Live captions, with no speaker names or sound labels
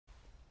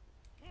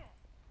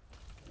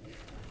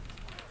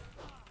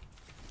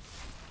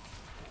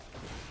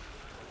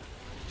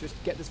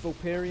Just get this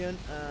Vulperian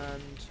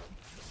and...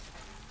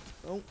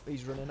 Oh,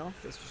 he's running off.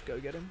 Let's just go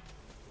get him.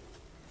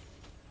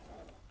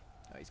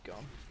 Oh, he's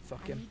gone.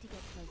 Fuck him.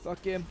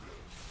 Fuck him.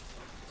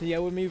 So yeah,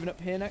 we're moving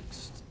up here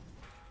next.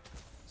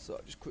 So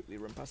I'll just quickly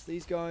run past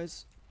these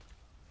guys.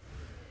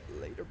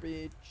 Later,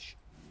 bitch.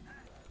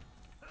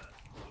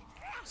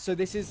 So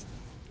this is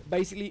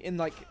basically in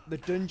like the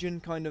dungeon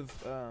kind of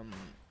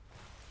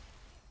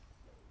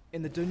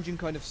in the dungeon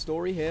kind of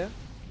story here.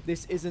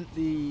 This isn't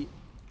the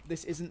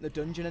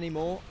dungeon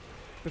anymore.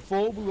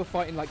 Before we were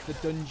fighting like the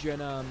dungeon,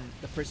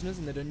 the prisoners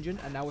in the dungeon,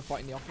 and now we're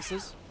fighting the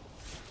officers.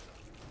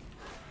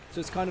 So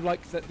it's kind of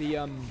like that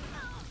the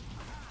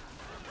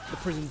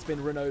prison's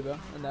been run over,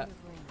 and that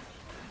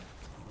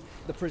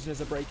the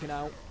prisoners are breaking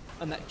out,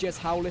 and that Jez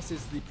Howlis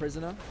is the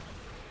prisoner,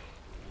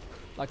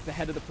 like the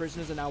head of the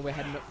prisoners, and now we're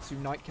heading up to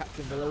Knight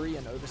Captain Villery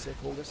and Overseer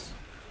Corgus.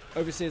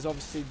 Overseer is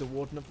obviously the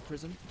warden of the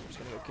prison. I'm just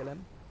gonna go kill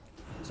him.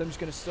 So I'm just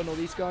gonna stun all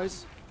these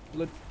guys,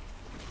 blood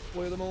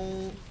boil them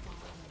all,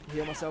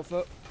 heal myself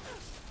up.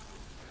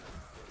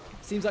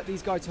 Seems like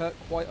these guys hurt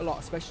quite a lot,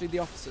 especially the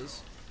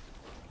officers.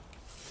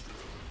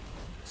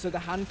 So the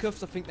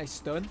handcuffs, I think they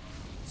stun.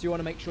 So you want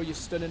to make sure you're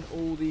stunning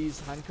all these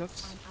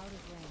handcuffs.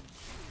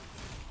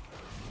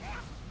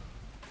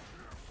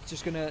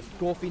 Just gonna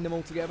gore fiend them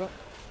all together.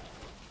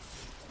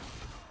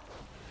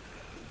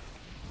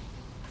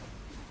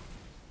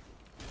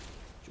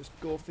 Just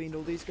gore fiend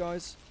all these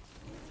guys.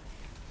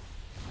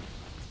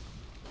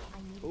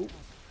 Oh,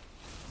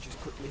 just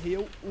quickly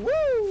heal.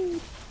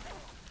 Woo!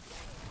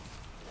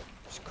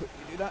 Just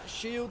quickly do that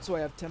shield so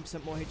I have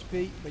 10% more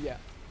HP. But yeah.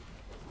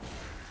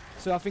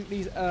 So I think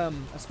these,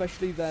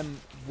 especially them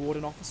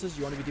warden officers,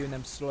 you want to be doing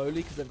them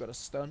slowly because they've got a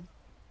stun.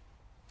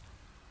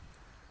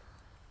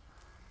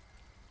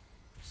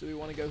 So we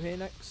want to go here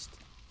next.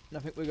 And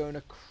I think we're going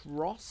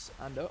across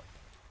and up.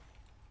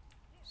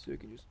 So we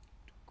can just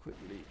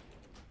quickly...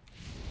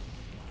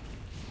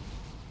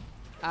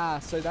 Ah,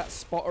 so that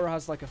spotter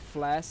has like a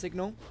flare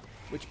signal,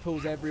 which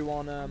pulls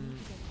everyone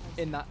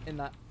in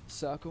that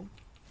circle.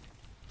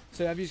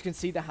 So as you can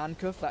see, the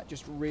handcuff, that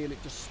just really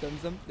just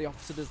stuns them. The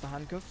officer does the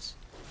handcuffs.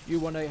 You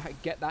want to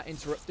get that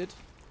interrupted.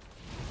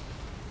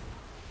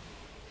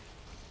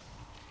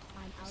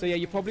 So yeah,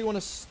 you probably want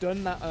to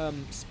stun that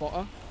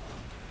spotter.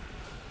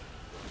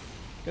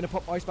 Gonna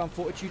pop Icebound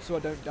Fortitude so I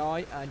don't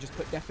die, and just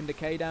put Death and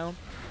Decay down.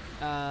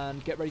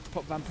 And get ready to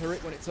pop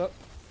Vampiric when it's up.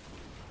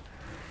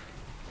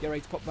 Get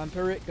ready to pop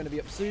Vampiric, gonna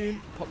be up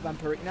soon. Pop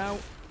Vampiric now,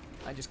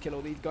 and just kill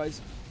all these guys.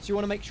 So you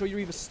want to make sure you're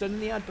either stunning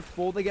the ad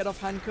before they get off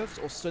handcuffs,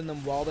 or stun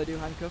them while they do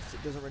handcuffs.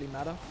 It doesn't really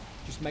matter.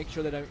 Just make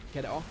sure they don't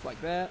get it off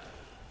like there.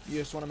 You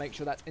just want to make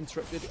sure that's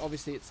interrupted.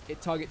 Obviously,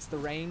 it targets the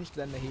ranged,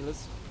 then the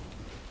healers.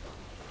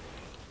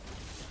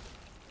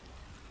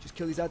 Just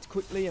kill these ads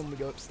quickly, and we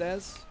go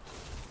upstairs.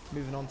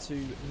 Moving on to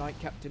Knight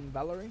Captain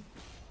Valerie.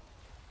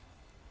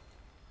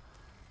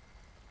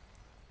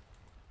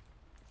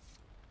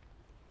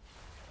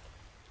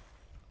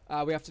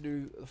 We have to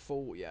do the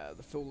full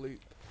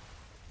loop.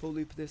 Full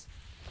loop of this.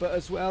 But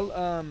as well,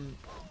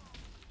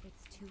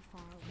 it's too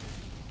far away.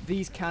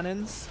 These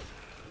cannons,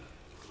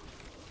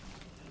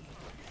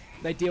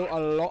 they deal a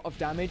lot of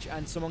damage,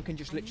 and someone can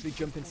just literally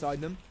jump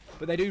inside them.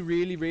 But they do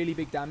really, really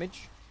big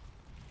damage,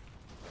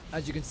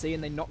 as you can see,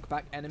 and they knock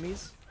back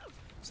enemies.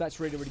 So that's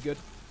really, really good.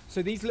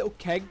 So these little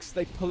kegs,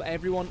 they pull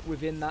everyone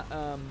within that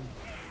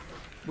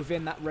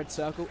red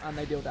circle, and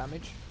they deal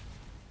damage.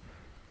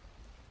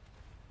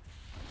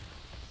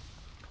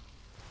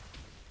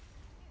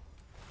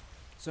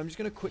 So I'm just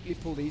going to quickly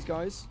pull these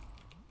guys.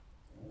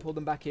 Pull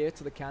them back here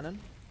to the cannon.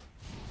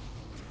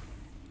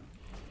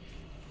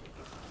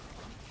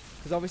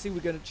 Because obviously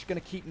we're just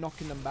going to keep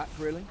knocking them back,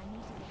 really.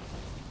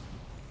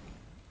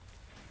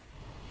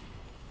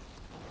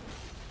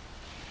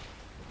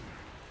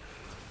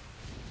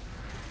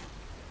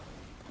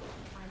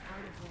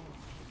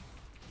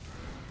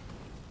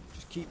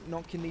 Just keep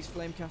knocking these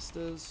flame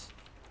casters.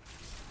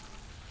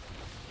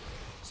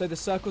 So the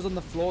circles on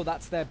the floor,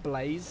 that's their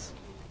blaze.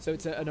 So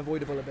it's an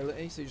avoidable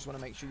ability, so you just want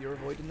to make sure you're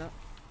avoiding that.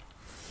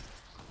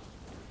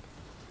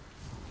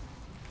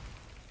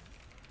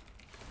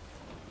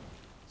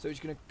 So we're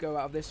just going to go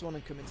out of this one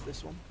and come into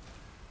this one.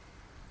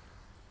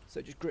 So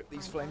just grip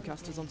these flame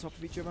casters on top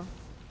of each other.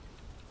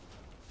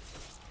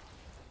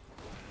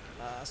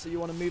 So you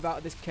want to move out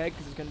of this keg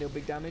because it's going to deal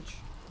big damage.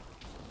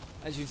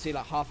 As you can see,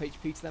 like half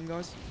HP to them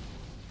guys.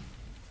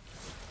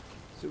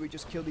 So we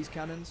just kill these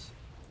cannons.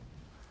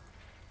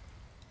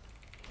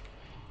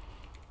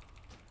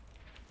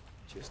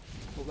 Just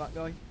pull that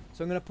guy.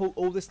 So I'm going to pull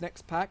all this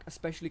next pack,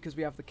 especially because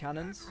we have the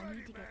cannons. I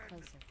need to get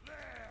closer.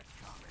 They're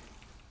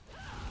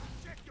coming.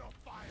 Check your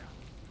fire.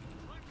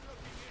 I'm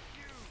looking at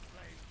you,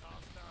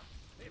 Flamecaster.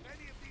 If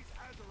any of these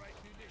Azerite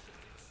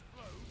munitions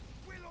explode,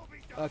 we'll all be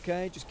done.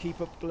 Okay, just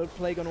keep up Blood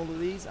Plague on all of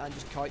these and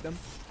just kite them.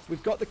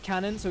 We've got the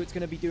cannon, so it's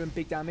going to be doing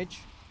big damage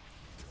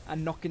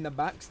and knocking them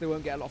back, so they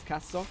won't get a lot of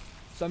casts off.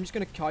 So I'm just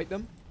going to kite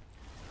them.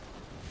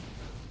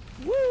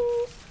 Woo!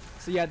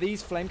 So yeah,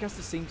 these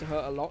flamecasters seem to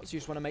hurt a lot, so you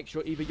just want to make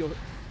sure either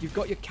you've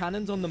got your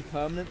cannons on them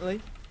permanently,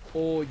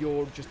 or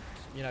you're just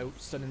you know,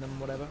 stunning them and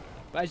whatever.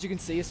 But as you can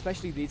see,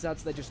 especially these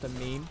ads, they're just a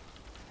meme.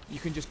 You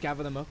can just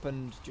gather them up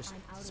and just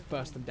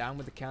burst them down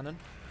with the cannon.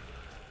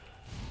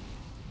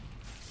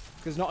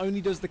 Because not only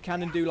does the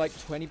cannon do like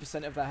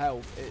 20% of their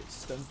health, it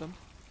stuns them.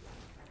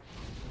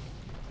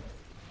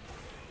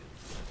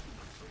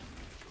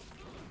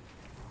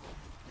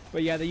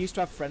 But yeah, they used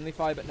to have friendly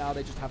fire, but now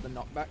they just have the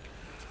knockback.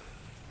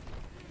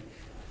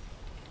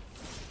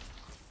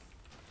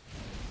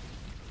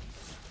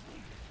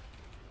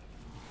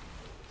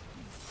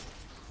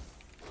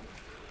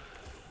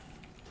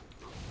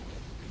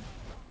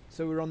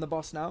 So we're on the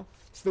boss now.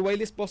 So the way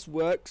this boss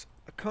works,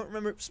 I can't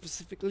remember it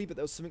specifically, but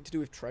there was something to do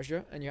with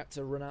treasure, and you had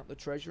to run out the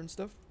treasure and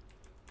stuff.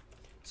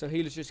 So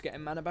healer's just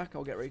getting mana back.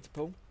 I'll get ready to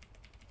pull.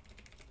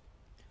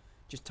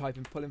 Just type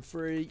in pulling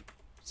 3,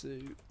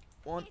 2,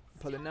 1.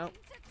 Pulling now.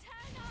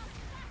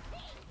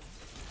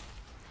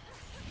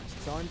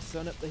 It's time to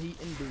turn up the heat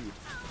indeed.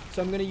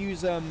 So I'm going to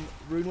use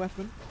rune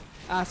weapon.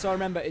 So I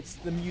remember it's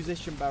the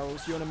musician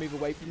barrels. You want to move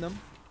away from them,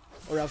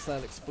 or else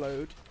they'll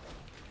explode.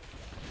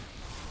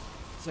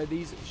 So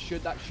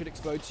that should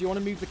explode. So you want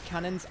to move the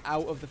cannons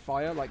out of the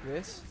fire like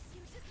this.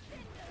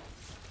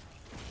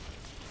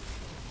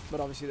 But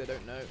obviously they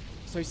don't know.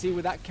 So you see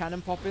with that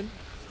cannon popping,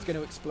 it's going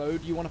to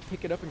explode. You want to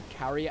pick it up and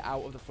carry it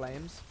out of the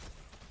flames.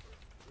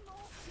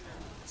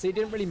 See, it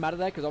didn't really matter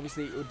there because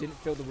obviously it didn't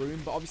fill the room.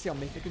 But obviously on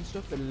Mythic and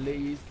stuff,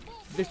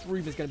 this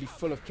room is going to be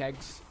full of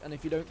kegs. And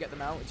if you don't get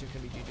them out, it's just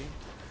going to be GG.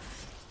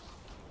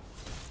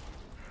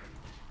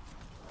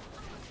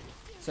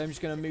 So I'm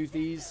just going to move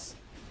these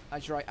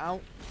as right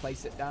out,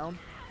 place it down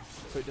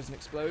so it doesn't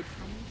explode.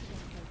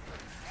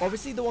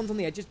 Obviously the ones on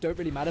the edges don't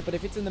really matter, but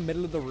if it's in the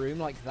middle of the room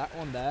like that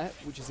one there,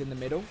 which is in the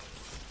middle,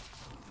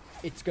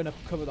 it's going to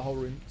cover the whole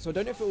room. So I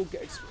don't know if it will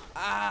get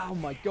oh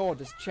my god,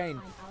 there's chain.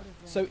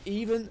 So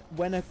even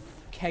when a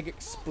keg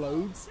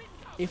explodes,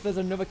 if there's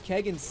another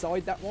keg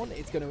inside that one,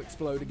 it's going to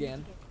explode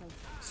again.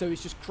 So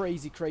it's just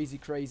crazy, crazy,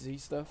 crazy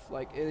stuff.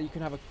 Like you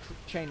can have a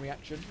chain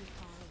reaction.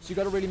 So you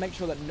got to really make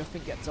sure that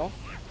nothing gets off.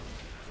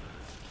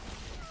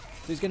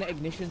 So it's going to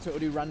ignition, so it will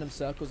do random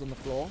circles on the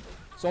floor.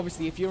 So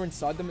obviously if you're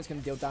inside them, it's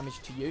going to deal damage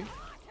to you.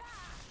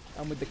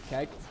 And with the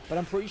keg. But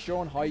I'm pretty sure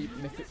on high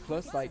Mythic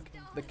Plus, like,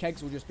 the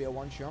kegs will just be a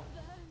one-shot.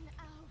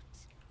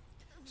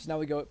 So now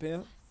we go up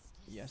here.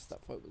 Yes,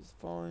 that fight was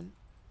fine.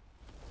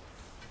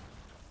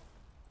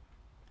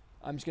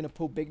 I'm just going to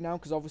pull big now,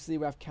 because obviously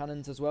we have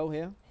cannons as well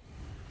here.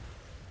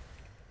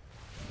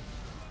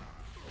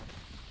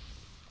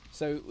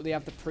 So they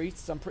have the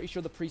priests. I'm pretty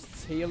sure the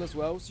priests heal as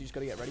well, so you just got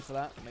to get ready for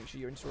that. Make sure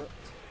you interrupt.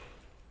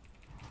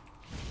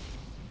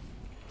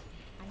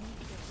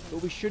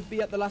 But we should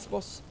be at the last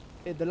boss.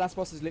 The last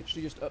boss is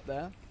literally just up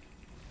there.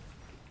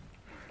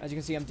 As you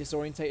can see, I'm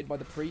disorientated by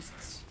the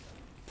priests.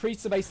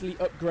 Priests are basically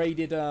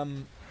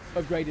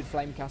upgraded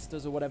flame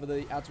casters or whatever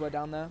the ads were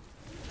down there.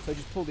 So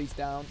just pull these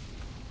down.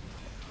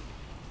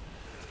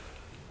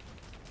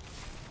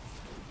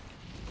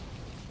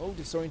 Oh,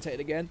 disorientated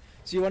again.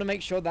 So you want to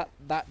make sure that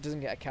that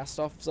doesn't get a cast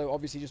off. So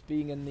obviously just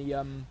being in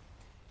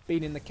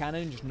the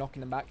cannon and just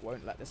knocking them back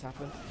won't let this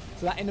happen.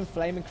 So that Inner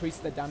Flame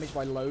increases their damage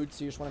by loads,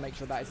 so you just want to make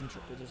sure that is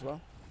interrupted as well.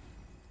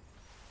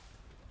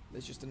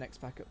 There's just the next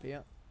pack up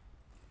here.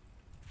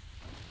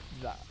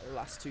 That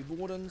last two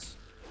wardens.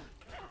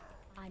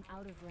 I'm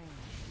out of range.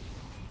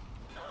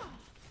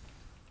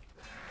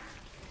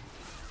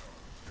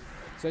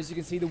 So as you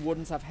can see, the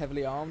wardens have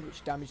heavily armed,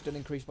 which damage done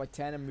increased by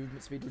 10 and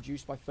movement speed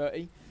reduced by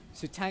 30.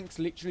 So tanks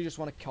literally just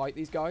want to kite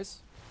these guys.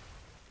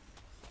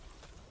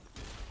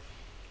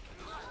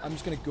 I'm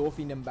just going to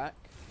Gorfy them back.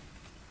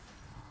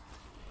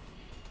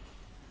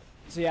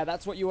 So yeah,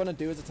 that's what you want to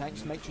do as a tank.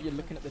 Just make sure you're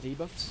looking at the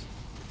debuffs.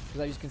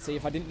 Because as you can see,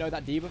 if I didn't know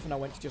that debuff and I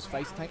went to just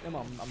face tank them,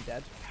 I'm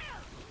dead.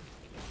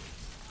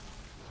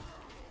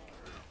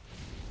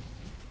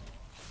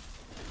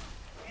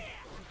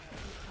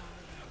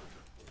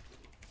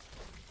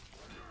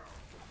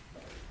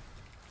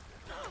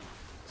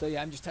 So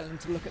yeah, I'm just telling them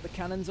to look at the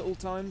cannons at all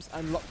times,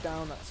 and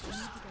lockdown, that's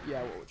just,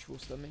 yeah, which will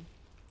stun me.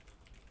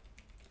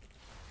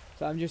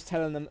 So I'm just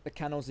telling them that the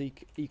cannons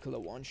equal a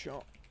one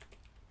shot.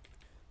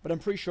 But I'm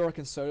pretty sure I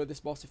can solo this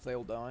boss if they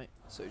all die.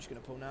 So just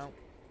going to pull now.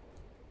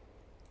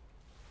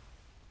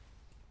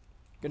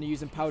 Going to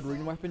use Empowered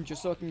Rune Weapon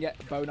just so I can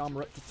get Bone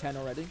Armor up to 10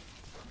 already.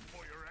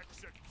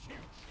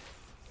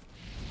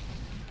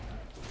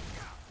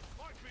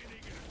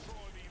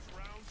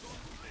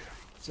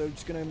 So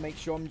just going to make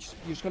sure you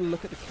just got to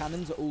look at the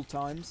cannons at all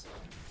times.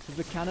 Because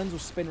the cannons will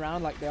spin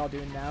around like they are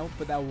doing now,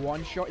 but they're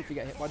one shot if you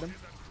get hit by them.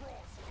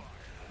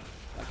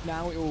 Like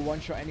now it will one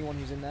shot anyone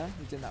who's in there,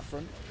 who's in that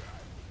front.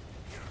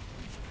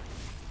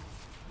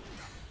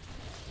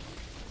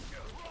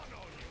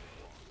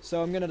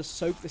 So I'm going to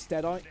soak this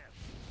Deadeye.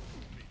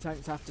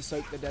 Tanks have to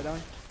soak the Deadeye.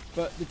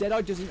 But the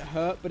Deadeye doesn't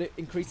hurt, but it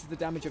increases the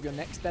damage of your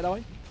next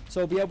Deadeye.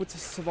 So I'll be able to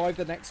survive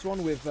the next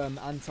one with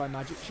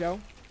Anti-Magic Shell.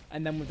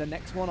 And then with the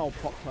next one, I'll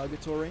pop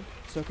Purgatory,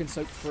 so I can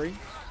soak 3.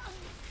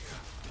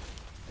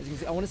 As you can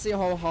see, I want to see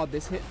how hard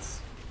this hits.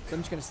 So I'm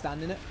just going to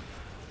stand in it.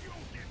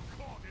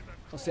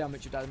 I'll see how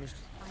much it damaged.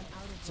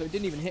 So it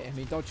didn't even hit him,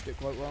 he dodged it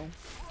quite well.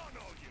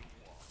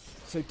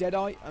 So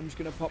Deadeye, I'm just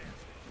going to pop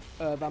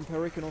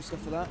Vampiric and all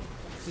stuff for that.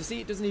 So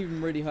see, it doesn't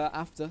even really hurt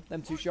after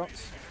them 2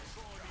 shots.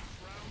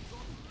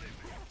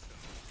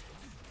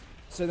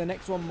 So the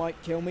next one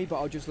might kill me, but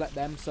I'll just let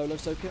them solo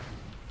soak it.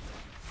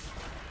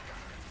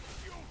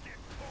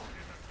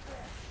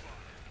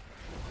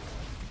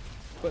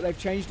 But they've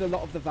changed a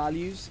lot of the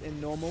values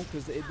in normal,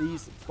 because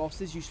these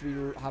bosses used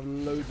to have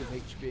loads of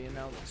HP, and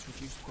now that's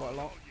reduced quite a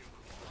lot.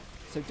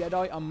 So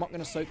Deadeye, I'm not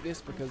going to soak this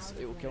because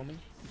it will kill me,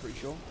 I'm pretty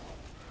sure.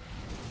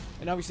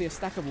 And obviously a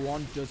stack of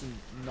 1 doesn't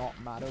not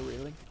matter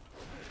really.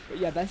 But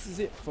yeah, this is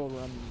it for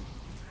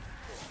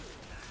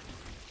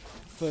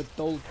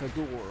Tol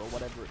Dagor, or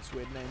whatever its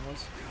weird name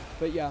was.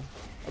 But yeah,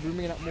 I'll be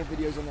bringing up more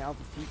videos on the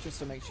Alpha future,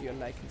 so make sure you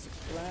like and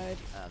subscribe,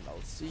 and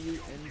I'll see you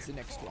in the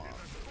next one.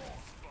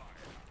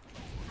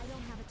 I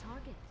don't have a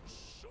target.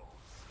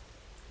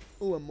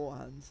 Oh, and more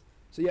hands.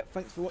 So yeah,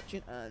 thanks for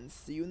watching, and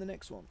see you in the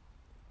next one.